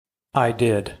I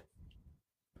did.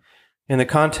 In the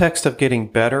context of getting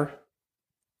better,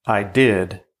 I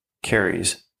did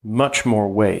carries much more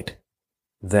weight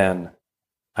than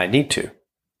I need to.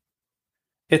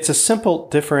 It's a simple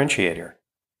differentiator,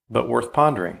 but worth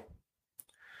pondering.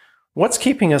 What's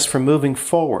keeping us from moving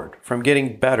forward, from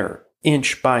getting better,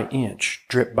 inch by inch,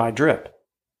 drip by drip?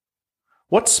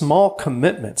 What small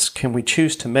commitments can we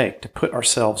choose to make to put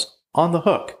ourselves on the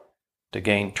hook, to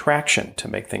gain traction, to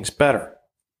make things better?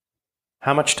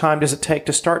 How much time does it take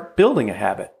to start building a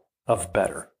habit of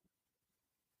better?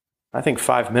 I think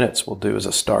 5 minutes will do as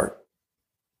a start.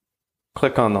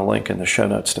 Click on the link in the show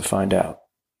notes to find out.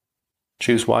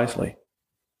 Choose wisely,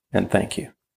 and thank you.